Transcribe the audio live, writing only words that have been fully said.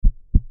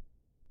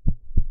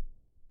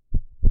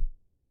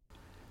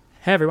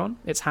Hey everyone,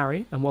 it's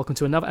Harry, and welcome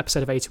to another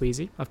episode of A to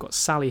Easy. I've got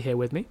Sally here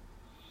with me.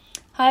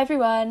 Hi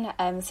everyone.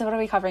 So what are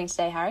we covering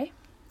today, Harry?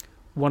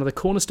 One of the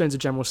cornerstones of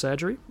general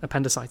surgery,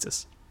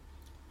 appendicitis.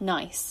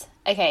 Nice.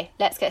 Okay,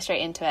 let's get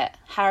straight into it.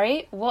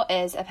 Harry, what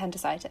is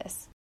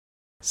appendicitis?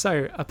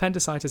 So,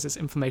 appendicitis is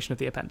inflammation of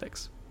the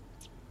appendix.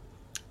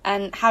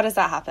 And how does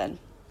that happen?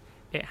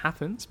 It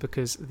happens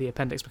because the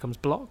appendix becomes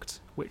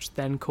blocked, which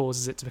then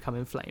causes it to become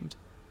inflamed.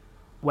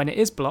 When it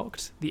is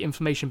blocked, the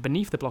inflammation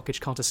beneath the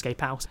blockage can't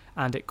escape out,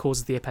 and it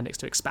causes the appendix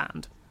to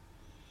expand.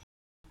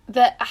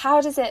 But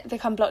how does it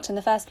become blocked in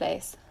the first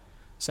place?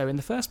 So in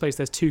the first place,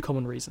 there's two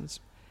common reasons.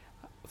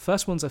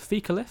 First one's a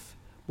fecalith,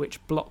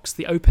 which blocks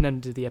the open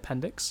end of the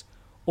appendix,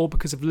 or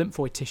because of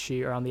lymphoid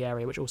tissue around the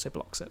area, which also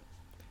blocks it.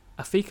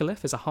 A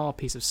fecalith is a hard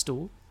piece of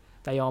stool.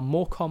 They are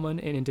more common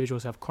in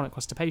individuals who have chronic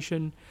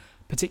constipation,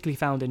 particularly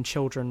found in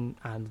children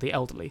and the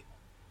elderly.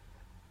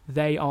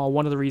 They are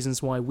one of the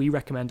reasons why we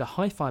recommend a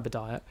high-fibre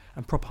diet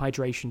and proper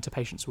hydration to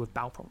patients with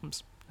bowel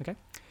problems. Okay,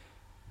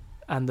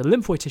 and the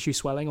lymphoid tissue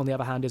swelling, on the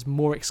other hand, is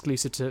more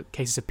exclusive to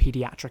cases of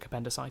paediatric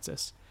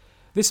appendicitis.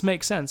 This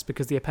makes sense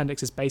because the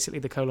appendix is basically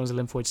the colon's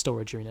lymphoid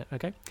storage unit.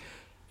 Okay,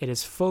 it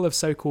is full of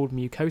so-called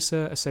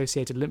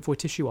mucosa-associated lymphoid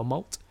tissue, or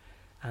MALT,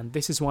 and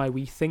this is why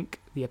we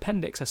think the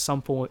appendix has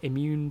some form of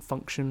immune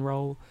function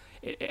role.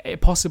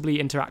 It possibly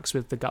interacts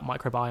with the gut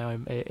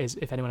microbiome,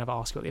 if anyone ever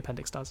asks you what the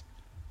appendix does.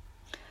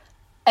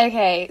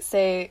 Okay,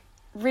 so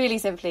really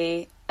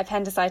simply,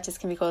 appendicitis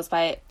can be caused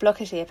by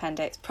blockage of the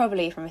appendix,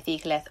 probably from a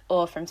fecalith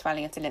or from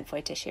swelling of the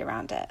lymphoid tissue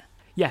around it.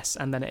 Yes,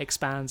 and then it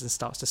expands and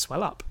starts to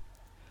swell up.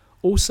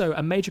 Also,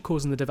 a major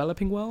cause in the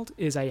developing world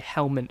is a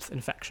helminth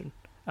infection.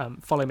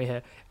 Follow me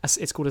here.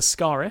 It's called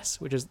Ascaris,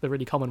 which is the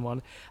really common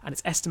one, and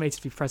it's estimated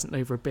to be present in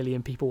over 1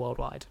 billion people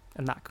worldwide,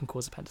 and that can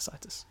cause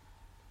appendicitis.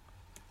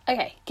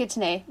 Okay, good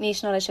to know.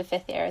 Niche knowledge for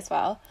fifth year as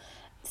well.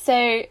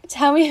 So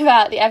tell me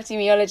about the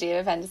epidemiology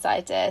of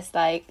appendicitis,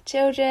 like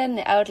children,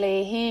 the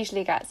elderly, who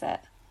usually gets it?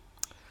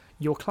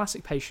 Your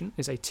classic patient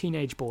is a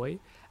teenage boy,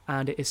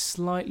 and it is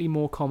slightly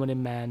more common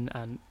in men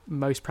and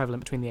most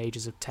prevalent between the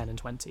ages of 10 and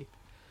 20.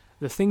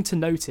 The thing to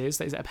note is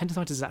that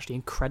appendicitis is actually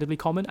incredibly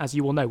common, as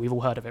you all know. We've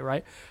all heard of it,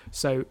 right?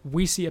 So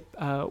we see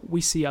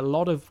a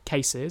lot of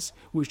cases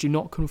which do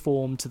not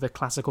conform to the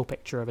classical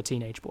picture of a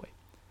teenage boy.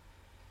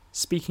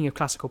 Speaking of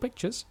classical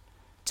pictures,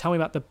 tell me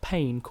about the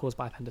pain caused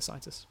by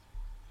appendicitis.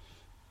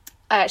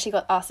 I actually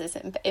got asked this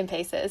in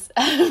Paces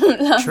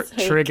last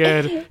week.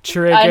 Triggered.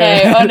 I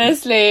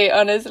know,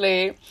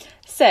 honestly.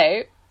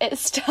 So it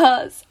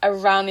starts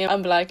around the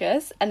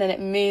umbilicus and then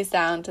it moves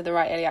down to the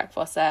right iliac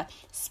fossa,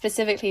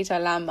 specifically to a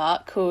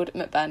landmark called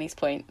McBurney's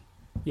Point.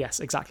 Yes,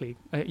 exactly.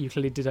 You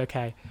clearly did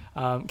okay.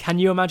 Can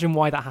you imagine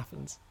why that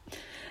happens?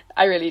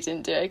 I really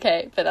didn't do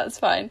okay, but that's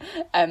fine.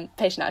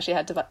 Patient actually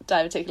had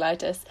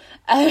diverticulitis.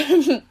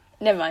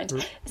 Never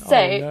mind.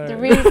 So the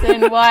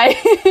reason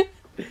why...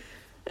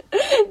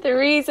 The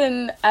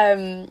reason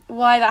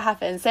why that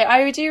happens. So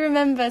I do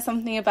remember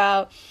something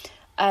about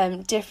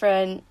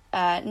different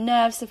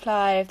nerve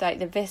supply of like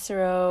the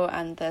visceral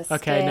and the skin.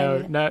 Okay,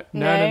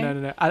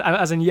 no.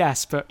 As in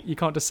yes, but you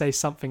can't just say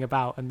something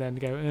about and then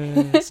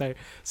go. So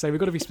we've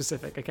got to be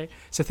specific. Okay.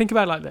 So think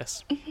about it like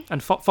this,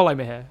 and follow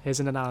me here.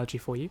 Here's an analogy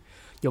for you.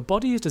 Your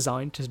body is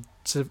designed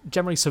to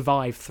generally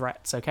survive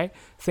threats. Okay,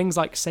 things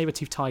like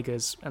saber-toothed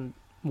tigers and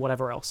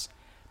whatever else.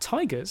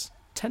 Tigers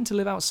tend to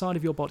live outside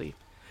of your body.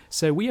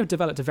 So we have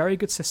developed a very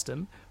good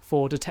system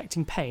for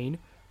detecting pain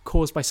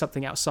caused by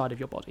something outside of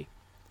your body.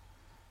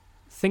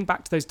 Think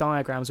back to those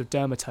diagrams of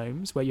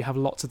dermatomes where you have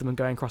lots of them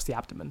going across the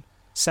abdomen,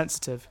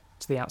 sensitive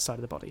to the outside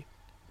of the body.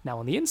 Now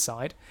on the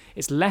inside,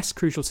 it's less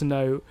crucial to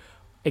know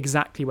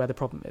exactly where the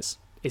problem is.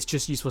 It's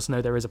just useful to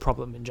know there is a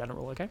problem in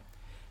general, okay?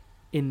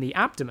 In the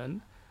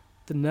abdomen,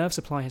 the nerve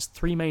supply has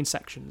 3 main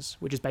sections,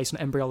 which is based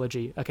on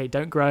embryology. Okay,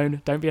 don't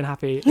groan, don't be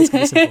unhappy, it's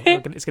going to be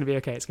simple. It's going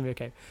to be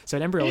okay, So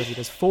in embryology,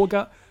 there's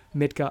foregut,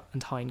 midgut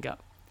and hindgut.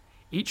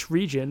 Each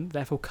region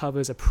therefore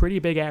covers a pretty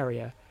big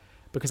area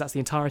because that's the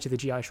entirety of the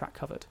GI tract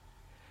covered.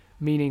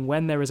 Meaning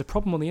when there is a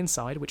problem on the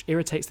inside which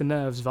irritates the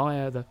nerves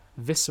via the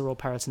visceral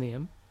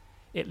peritoneum,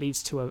 it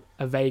leads to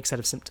a vague set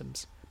of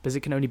symptoms because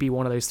it can only be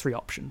one of those 3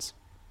 options.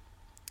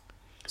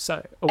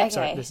 So,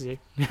 sorry, this is you.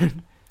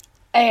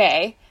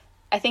 Okay,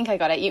 I think I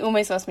got it. You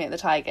almost lost me at the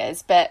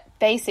tigers, but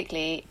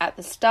basically at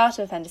the start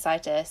of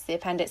appendicitis, the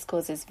appendix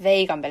causes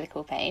vague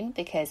umbilical pain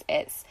because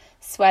it's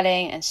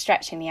swelling and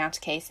stretching the outer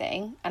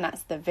casing, and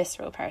that's the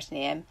visceral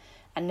peritoneum.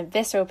 And the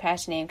visceral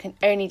peritoneum can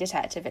only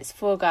detect if it's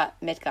foregut,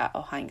 midgut,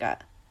 or hindgut.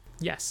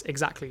 Yes,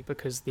 exactly,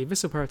 because the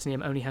visceral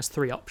peritoneum only has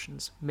 3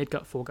 options: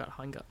 midgut, foregut,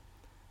 hindgut.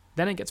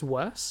 Then it gets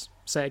worse,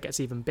 so it gets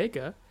even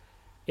bigger.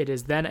 It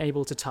is then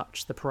able to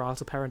touch the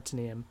parietal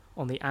peritoneum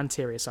on the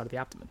anterior side of the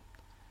abdomen.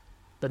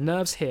 The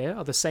nerves here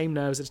are the same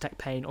nerves that detect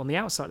pain on the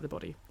outside of the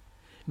body,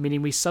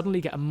 meaning we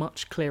suddenly get a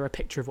much clearer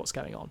picture of what's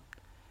going on.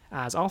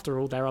 As after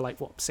all, there are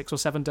 6 or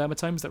 7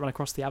 dermatomes that run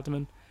across the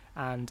abdomen,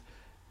 and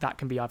that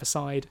can be either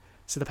side.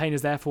 So the pain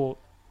is therefore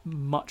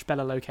much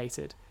better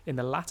located in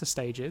the latter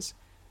stages,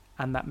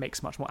 and that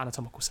makes much more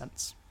anatomical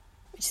sense.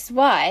 Which is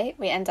why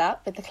we end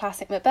up with the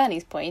classic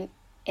McBurney's point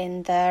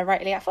in the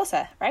right iliac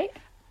fossa, right?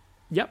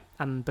 Yep,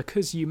 and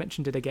because you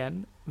mentioned it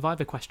again, via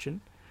the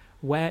question,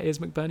 where is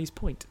McBurney's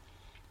point?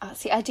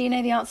 See, I do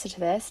know the answer to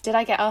this. Did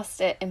I get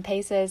asked it in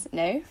PACES?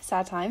 No,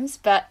 sad times.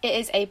 But it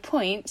is a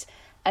point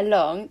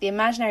along the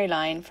imaginary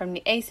line from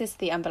the ACES to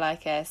the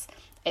umbilicus.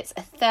 It's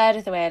a third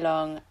of the way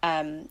along,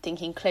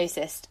 thinking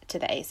closest to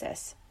the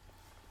ACES.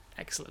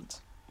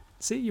 Excellent.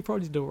 See, you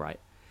probably did all right.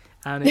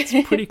 And it's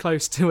pretty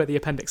close to where the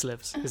appendix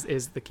lives,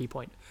 is the key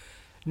point.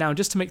 Now,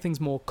 just to make things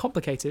more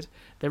complicated,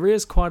 there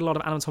is quite a lot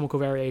of anatomical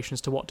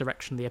variations to what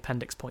direction the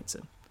appendix points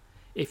in.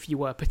 If you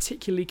were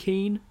particularly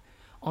keen,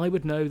 I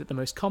would know that the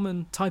most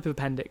common type of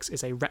appendix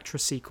is a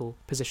retrocecal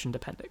positioned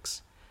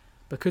appendix.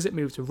 Because it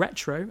moves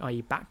retro,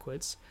 i.e.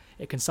 backwards,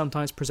 it can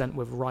sometimes present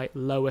with right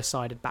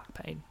lower-sided back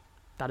pain.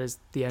 That is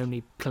the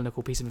only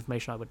clinical piece of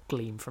information I would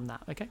glean from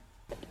that, okay?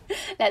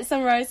 Let's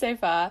summarise so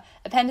far.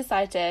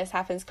 Appendicitis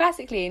happens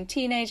classically in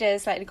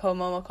teenagers, slightly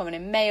more common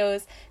in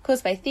males,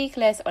 caused by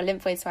thecalus or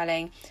lymphoid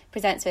swelling,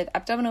 presents with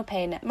abdominal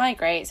pain that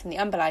migrates from the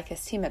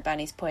umbilicus to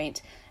McBurney's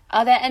point.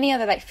 Are there any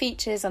other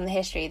features on the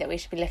history that we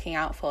should be looking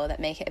out for that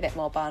make it a bit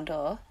more barn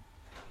door?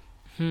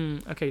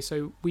 Okay,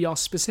 so we are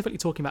specifically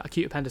talking about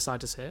acute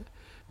appendicitis here.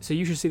 So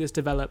you should see this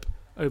develop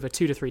over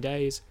 2 to 3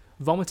 days.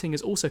 Vomiting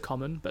is also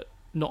common, but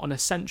not an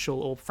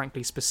essential or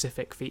frankly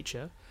specific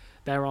feature.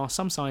 There are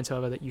some signs,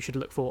 however, that you should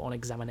look for on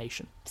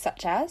examination.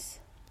 Such as?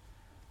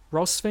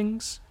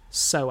 Rossfing's,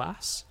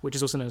 psoas, which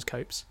is also known as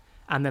Cope's,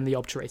 and then the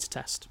obturator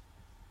test.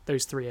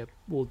 Those three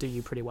will do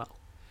you pretty well.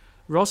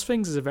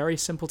 Rossfing's is a very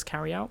simple to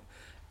carry out,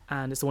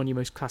 and it's the one you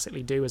most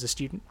classically do as a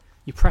student.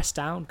 You press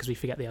down, because we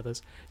forget the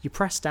others, you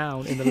press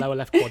down in the lower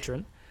left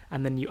quadrant,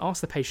 and then you ask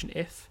the patient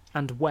if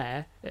and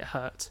where it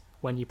hurt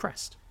when you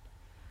pressed.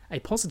 A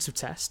positive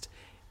test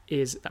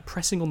is that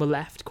pressing on the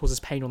left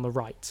causes pain on the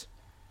right,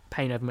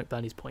 pain over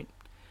McBurney's point.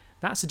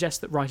 That suggests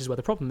that right is where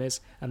the problem is,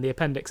 and the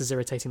appendix is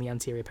irritating the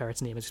anterior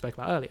peritoneum, as we spoke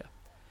about earlier.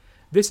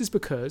 This is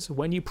because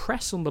when you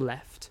press on the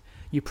left,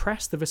 you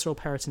press the visceral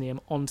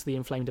peritoneum onto the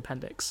inflamed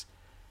appendix.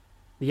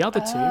 The other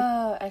two...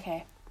 Oh,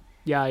 okay.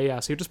 Yeah.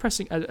 So you're just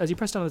pressing... As you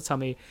press down on the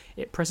tummy,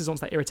 it presses onto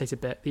that irritated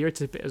bit. The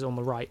irritated bit is on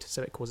the right,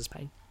 so it causes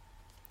pain.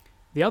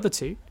 The other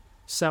two,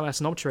 psoas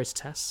and obturator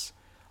tests,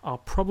 are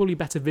probably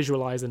better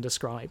visualised than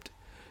described.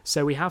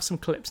 So we have some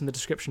clips in the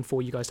description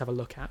for you guys to have a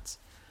look at.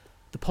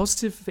 The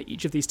positive for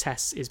each of these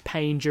tests is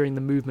pain during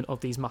the movement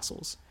of these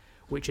muscles,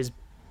 which is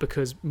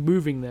because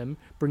moving them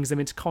brings them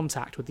into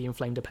contact with the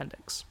inflamed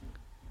appendix.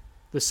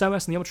 The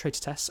psoas and the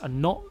obturator tests are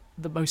not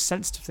the most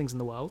sensitive things in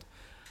the world,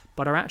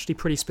 but are actually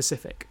pretty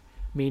specific,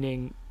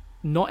 meaning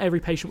not every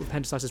patient with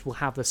appendicitis will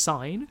have the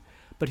sign,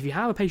 but if you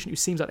have a patient who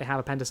seems like they have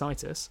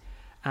appendicitis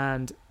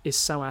and is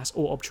psoas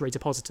or obturator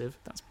positive,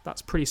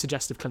 that's pretty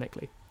suggestive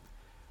clinically.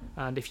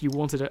 And if you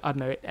wanted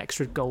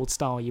extra gold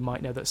star, you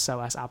might know that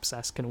psoas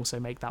abscess can also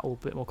make that all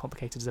a bit more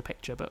complicated as a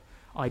picture, but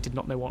I did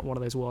not know what one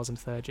of those was in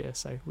third year,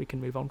 so we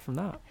can move on from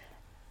that.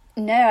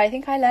 No, I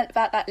think I learnt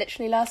about that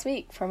literally last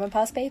week from a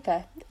past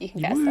paper. You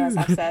can get psoas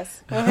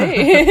abscess.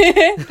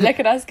 Look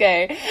at us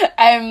go.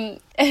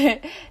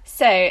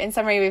 So, in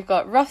summary, we've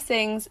got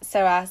Rossing's,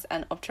 psoas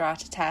and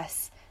obturator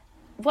tests.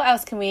 What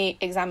else can we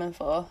examine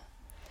for?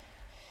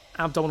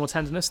 Abdominal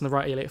tenderness in the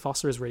right iliac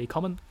fossa is really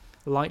common.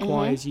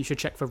 Likewise, you should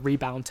check for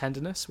rebound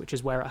tenderness, which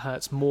is where it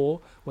hurts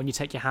more when you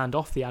take your hand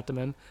off the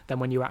abdomen than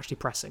when you're actually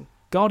pressing.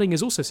 Guarding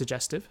is also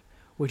suggestive,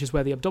 which is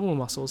where the abdominal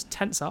muscles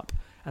tense up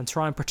and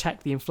try and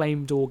protect the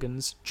inflamed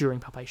organs during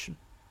palpation.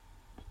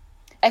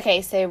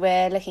 Okay, so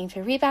we're looking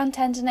for rebound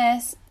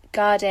tenderness,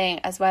 guarding,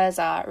 as well as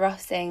our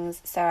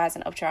Rossing's, psoas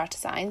and obturator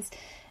signs.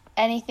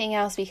 Anything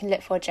else we can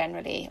look for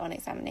generally on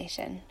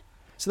examination?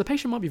 So the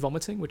patient might be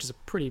vomiting, which is a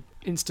pretty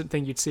instant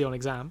thing you'd see on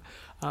exam,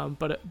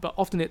 but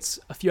often it's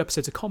a few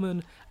episodes are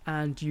common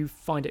and you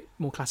find it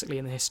more classically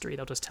in the history,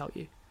 they'll just tell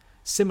you.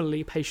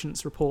 Similarly,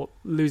 patients report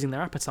losing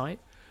their appetite,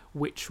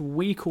 which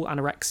we call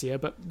anorexia,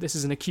 but this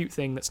is an acute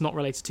thing that's not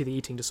related to the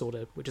eating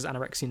disorder, which is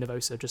anorexia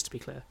nervosa, just to be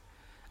clear.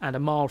 And a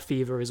mild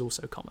fever is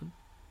also common.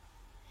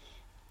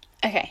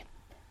 Okay,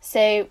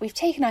 so we've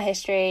taken our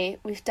history,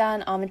 we've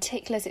done our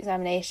meticulous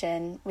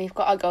examination, we've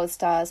got our gold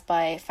stars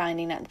by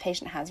finding that the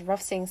patient has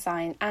Rossing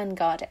sign and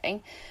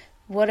guarding.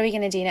 What are we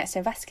going to do next to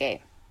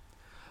investigate?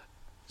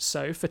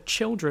 So for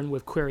children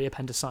with query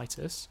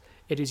appendicitis,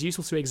 it is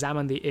useful to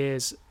examine the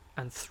ears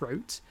and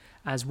throat,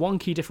 as one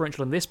key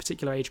differential in this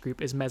particular age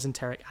group is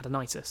mesenteric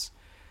adenitis,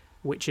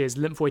 which is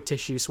lymphoid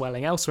tissue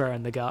swelling elsewhere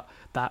in the gut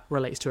that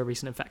relates to a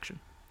recent infection.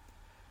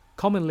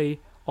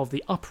 Commonly of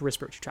the upper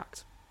respiratory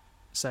tract,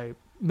 so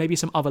maybe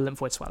some other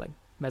lymphoid swelling,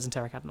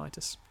 mesenteric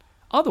adenitis.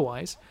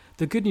 Otherwise,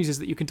 the good news is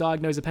that you can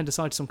diagnose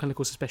appendicitis on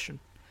clinical suspicion.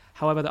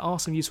 However, there are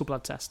some useful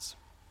blood tests.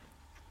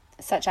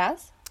 Such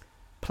as?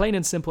 Plain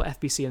and simple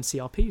FBC and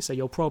CRP, so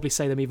you'll probably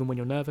say them even when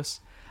you're nervous.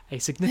 A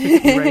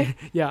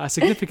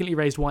significantly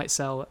raised white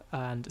cell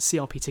and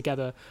CRP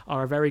together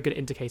are a very good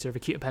indicator of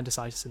acute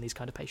appendicitis in these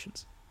kind of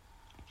patients.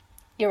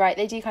 You're right,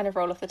 they do kind of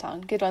roll off the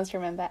tongue. Good ones to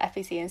remember,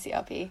 FBC and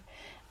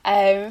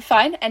CRP.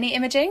 Fine, any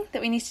imaging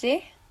that we need to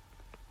do?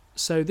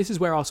 So this is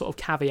where our sort of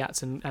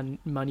caveats and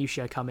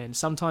minutiae come in.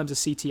 Sometimes a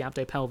CT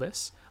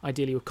abdo-pelvis,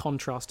 ideally with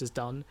contrast, is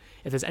done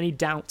if there's any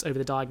doubt over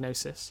the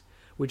diagnosis,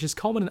 which is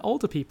common in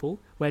older people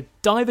where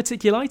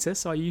diverticulitis,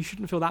 so you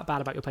shouldn't feel that bad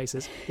about your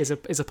paces, is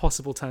a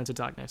possible tentative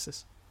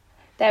diagnosis.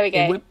 There we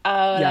go.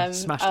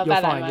 Smash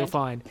it. You're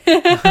fine.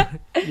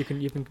 You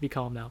can be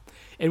calm now.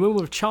 In women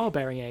with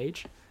childbearing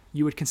age,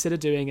 you would consider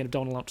doing an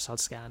abdominal ultrasound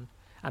scan,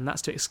 and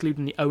that's to exclude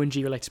any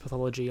O&G related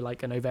pathology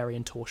like an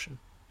ovarian torsion.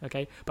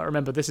 Okay, but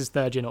remember, this is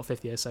third year, not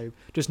fifth year, so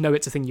just know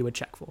it's a thing you would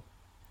check for.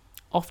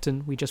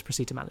 Often, we just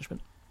proceed to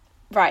management.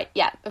 Right,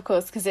 yeah, of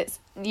course, because it's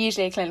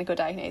usually a clinical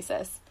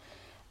diagnosis.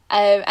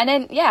 And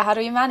then, how do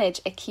we manage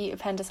acute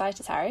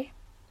appendicitis, Harry?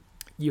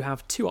 You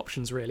have two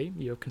options, really.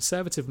 You have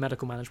conservative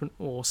medical management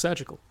or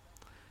surgical.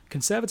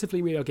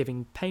 Conservatively, we are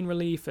giving pain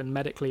relief and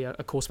medically a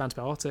course of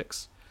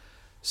antibiotics.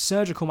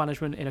 Surgical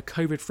management in a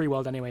COVID-free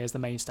world anyway is the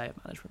mainstay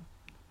of management.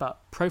 But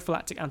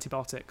prophylactic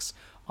antibiotics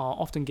are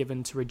often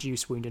given to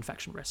reduce wound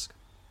infection risk.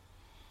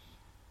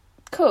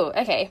 Cool,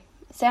 okay.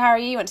 So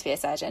Harry, you want to be a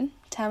surgeon.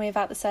 Tell me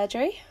about the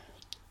surgery.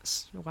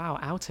 Wow,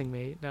 outing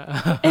me. No.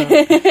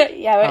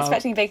 Yeah, we're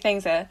expecting big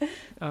things here.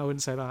 I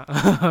wouldn't say that.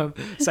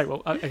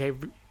 Okay,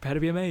 prepare to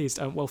be amazed.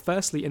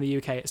 Firstly, in the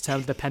UK, it's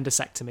termed the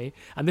appendicectomy,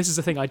 and this is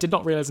a thing I did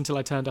not realise until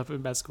I turned up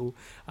in med school.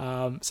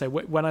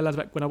 When I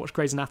watched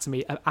Grey's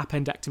Anatomy,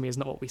 appendectomy is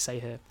not what we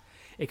say here.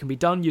 It can be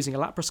done using a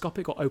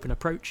laparoscopic or open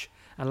approach,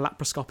 and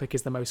laparoscopic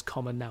is the most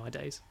common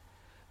nowadays.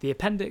 The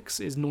appendix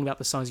is normally about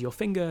the size of your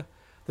finger.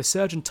 The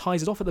surgeon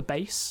ties it off at the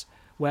base,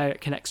 where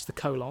it connects to the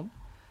colon,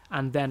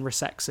 and then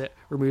resects it,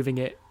 removing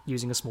it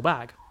using a small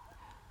bag.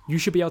 You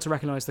should be able to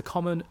recognise the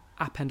common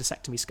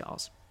appendicectomy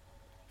scars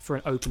for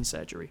an open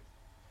surgery.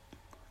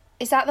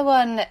 Is that the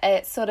one,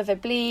 it's sort of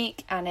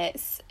oblique and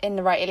it's in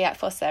the right iliac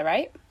fossa,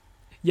 right?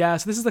 Yeah,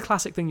 so this is the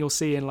classic thing you'll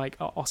see in like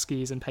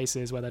OSCEs and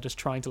PACEs where they're just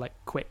trying to like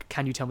quick,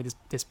 can you tell me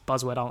this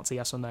buzzword answer,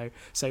 yes or no?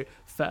 So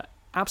for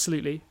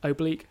absolutely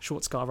oblique,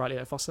 short scar, right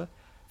iliac fossa.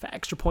 For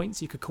extra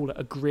points, you could call it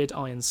a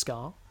gridiron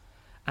scar.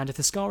 And if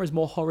the scar is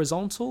more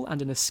horizontal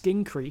and in a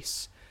skin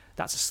crease,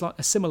 that's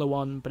a similar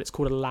one, but it's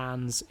called a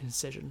Lanz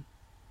incision.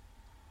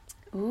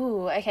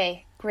 Ooh,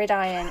 okay.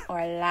 Gridiron or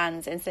a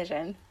Lanz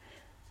incision.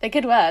 They're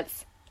good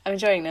words. I'm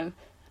enjoying them.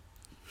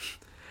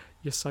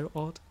 You're so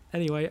odd.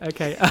 Anyway,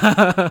 okay.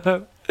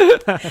 I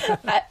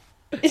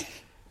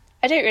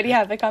don't really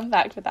have a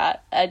comeback for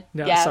that.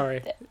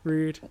 Sorry.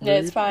 Rude. No,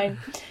 it's fine.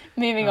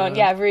 Moving on.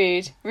 Yeah,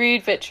 rude.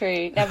 Rude but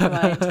true. Never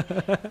mind.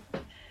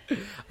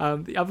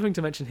 The other thing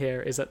to mention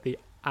here is that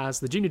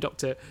as the junior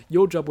doctor,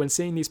 your job when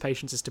seeing these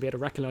patients is to be able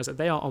to recognise that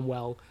they are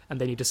unwell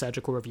and they need a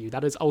surgical review.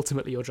 That is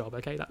ultimately your job,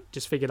 okay?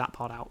 Just figure that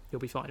part out. You'll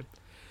be fine.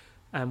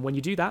 And when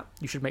you do that,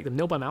 you should make them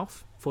nil by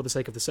mouth for the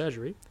sake of the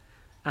surgery.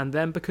 And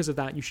then because of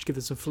that, you should give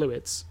them some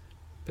fluids,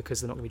 because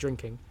they're not going to be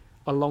drinking,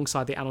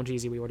 alongside the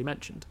analgesia we already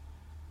mentioned.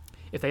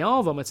 If they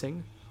are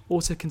vomiting,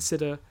 also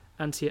consider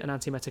an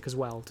antiemetic as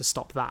well to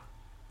stop that,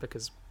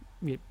 because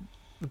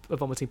a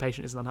vomiting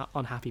patient is an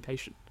unhappy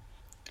patient.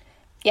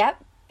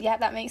 Yep,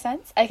 that makes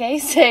sense. Okay,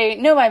 so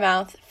nil by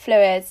mouth,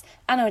 fluids,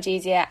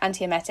 analgesia,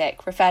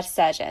 antiemetic, refer to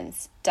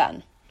surgeons.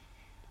 Done.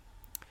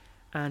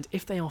 And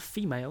if they are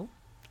female,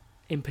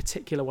 in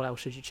particular, what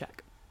else should you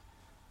check?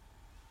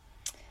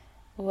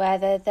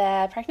 Whether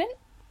they're pregnant?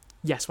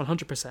 Yes,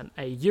 100%.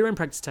 A urine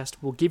pregnancy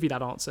test will give you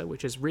that answer,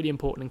 which is really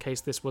important in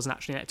case this wasn't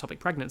actually an ectopic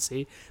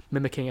pregnancy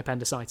mimicking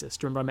appendicitis.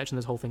 Do you remember I mentioned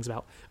those whole things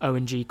about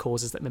O&G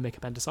causes that mimic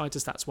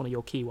appendicitis? That's one of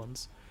your key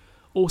ones.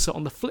 Also,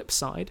 on the flip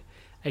side,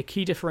 a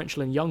key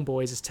differential in young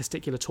boys is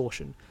testicular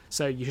torsion.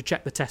 So you should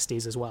check the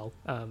testes as well,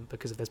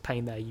 because if there's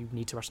pain there, you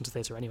need to rush into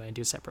theatre anyway and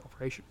do a separate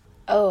operation.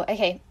 Oh,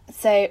 okay.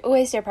 So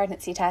always do a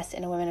pregnancy test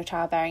in a woman of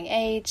childbearing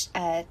age.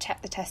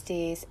 Check the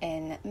testes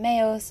in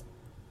males.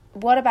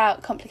 What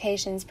about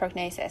complications,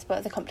 prognosis? What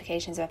are the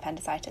complications of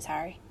appendicitis,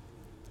 Harry?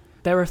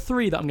 There are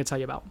 3 that I'm going to tell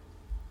you about.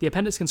 The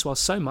appendix can swell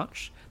so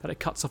much that it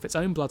cuts off its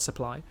own blood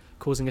supply,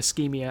 causing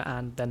ischemia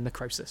and then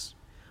necrosis.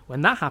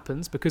 When that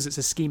happens, because it's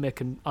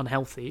ischemic and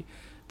unhealthy,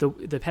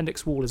 the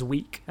appendix wall is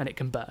weak and it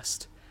can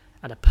burst.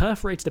 And a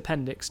perforated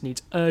appendix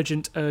needs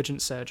urgent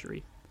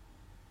surgery.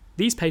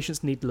 These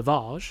patients need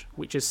lavage,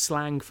 which is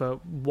slang for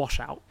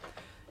washout.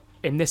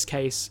 In this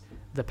case,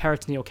 the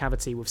peritoneal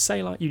cavity with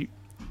saline.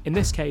 In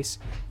this case,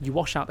 you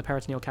wash out the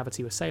peritoneal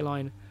cavity with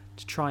saline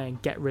to try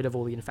and get rid of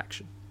all the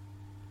infection.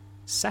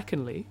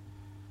 Secondly,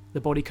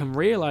 the body can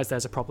realise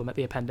there's a problem at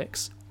the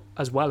appendix,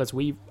 as well as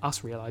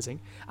us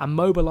realising, and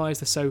mobilise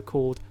the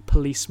so-called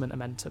policeman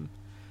omentum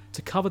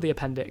to cover the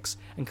appendix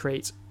and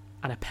create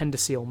an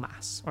appendiceal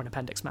mass, or an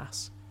appendix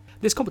mass.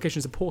 This complication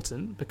is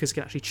important because it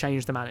can actually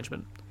change the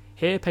management.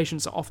 Here,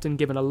 patients are often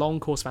given a long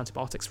course of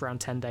antibiotics for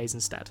around 10 days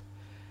instead.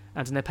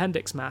 And an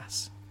appendix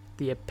mass,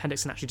 the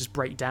appendix can actually just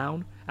break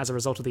down as a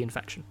result of the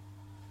infection.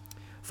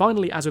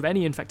 Finally, as with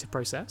any infective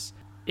process,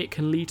 it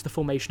can lead to the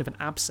formation of an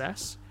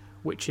abscess,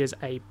 which is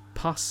a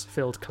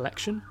pus-filled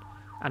collection,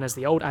 and as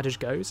the old adage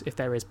goes, if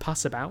there is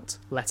pus about,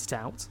 let it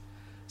out.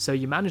 So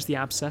you manage the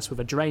abscess with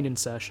a drain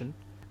insertion,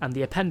 and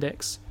the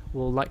appendix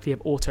will likely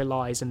have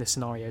autolysed in this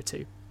scenario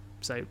too.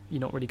 So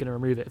you're not really going to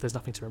remove it if there's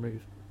nothing to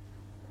remove.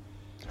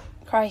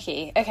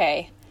 Crikey.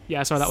 Okay.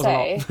 Yeah, sorry, that was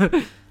a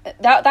lot.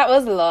 that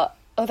was a lot.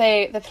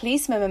 Although the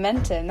policeman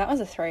momentum, that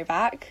was a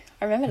throwback.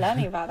 I remember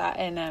learning about that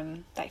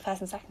in like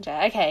first and second year.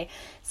 Okay,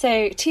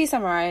 so to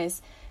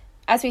summarise,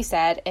 as we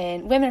said,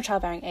 in women of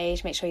childbearing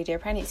age, make sure you do a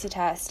pregnancy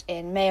test.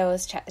 In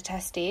males, check the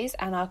testes.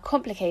 And our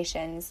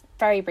complications,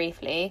 very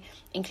briefly,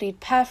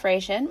 include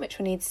perforation, which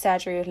will need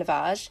surgery with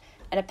lavage,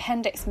 an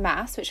appendix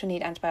mass, which will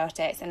need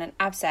antibiotics, and an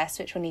abscess,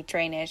 which will need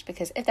drainage,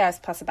 because if there's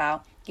pus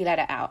about, you let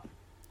it out.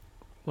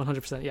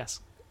 100%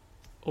 yes.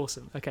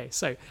 Awesome. Okay,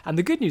 so, and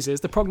the good news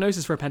is the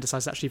prognosis for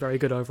appendicitis is actually very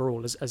good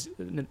overall,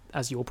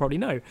 as you all probably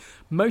know.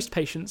 Most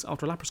patients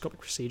after a laparoscopic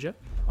procedure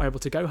are able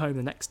to go home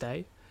the next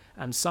day,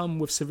 and some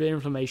with severe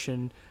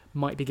inflammation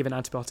might be given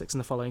antibiotics in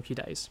the following few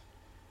days.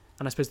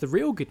 And I suppose the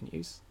real good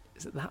news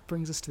is that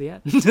brings us to the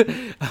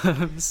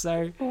end.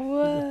 So,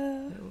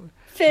 whoa.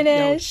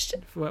 Finished.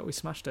 Yeah, we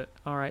smashed it.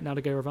 All right, now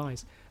to go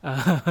revise.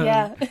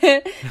 Yeah.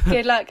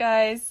 Good luck,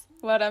 guys.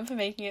 Well done for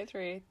making it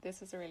through. This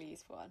was a really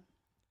useful one.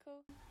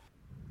 Cool.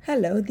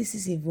 Hello, this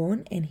is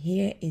Yvonne, and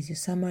here is your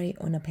summary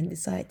on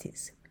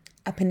appendicitis.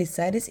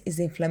 Appendicitis is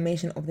the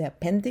inflammation of the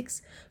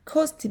appendix,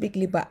 caused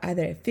typically by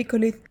either a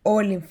fecalith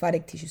or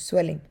lymphatic tissue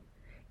swelling.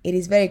 It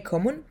is very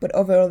common, but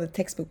overall the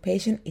textbook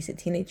patient is a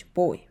teenage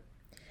boy.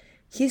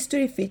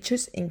 History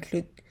features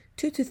include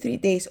 2 to 3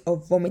 days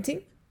of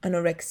vomiting,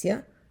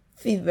 anorexia,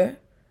 fever,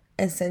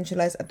 and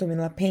centralized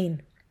abdominal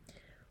pain.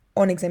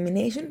 On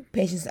examination,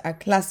 patients are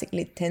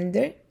classically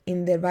tender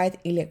in the right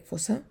iliac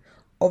fossa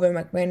over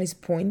McBurney's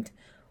point,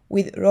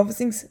 with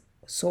Rovsing's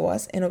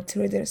psoas and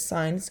obturator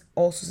signs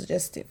also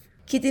suggestive.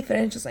 Key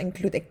differentials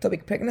include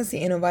ectopic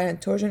pregnancy and ovarian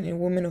torsion in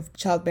women of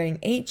childbearing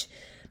age,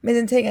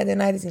 mesenteric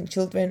adenitis in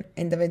children,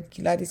 and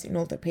diverticulitis in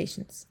older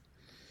patients.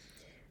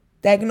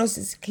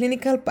 Diagnosis is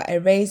clinical, but a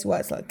raised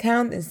white cell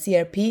count and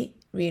CRP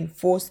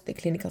reinforce the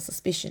clinical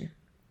suspicion.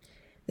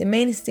 The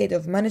main state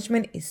of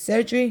management is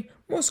surgery,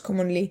 most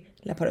commonly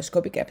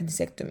laparoscopic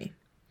appendicectomy.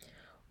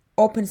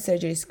 Open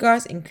surgery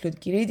scars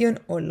include chiridion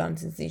or lung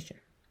incision.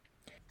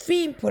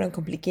 3 important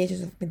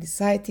complications of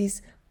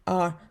appendicitis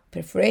are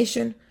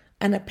perforation,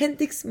 an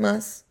appendix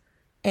mass,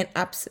 and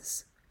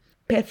abscess.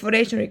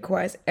 Perforation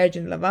requires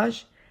urgent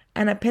lavage,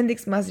 an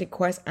appendix mass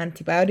requires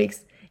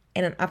antibiotics,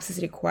 and an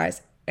abscess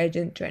requires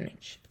urgent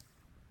drainage.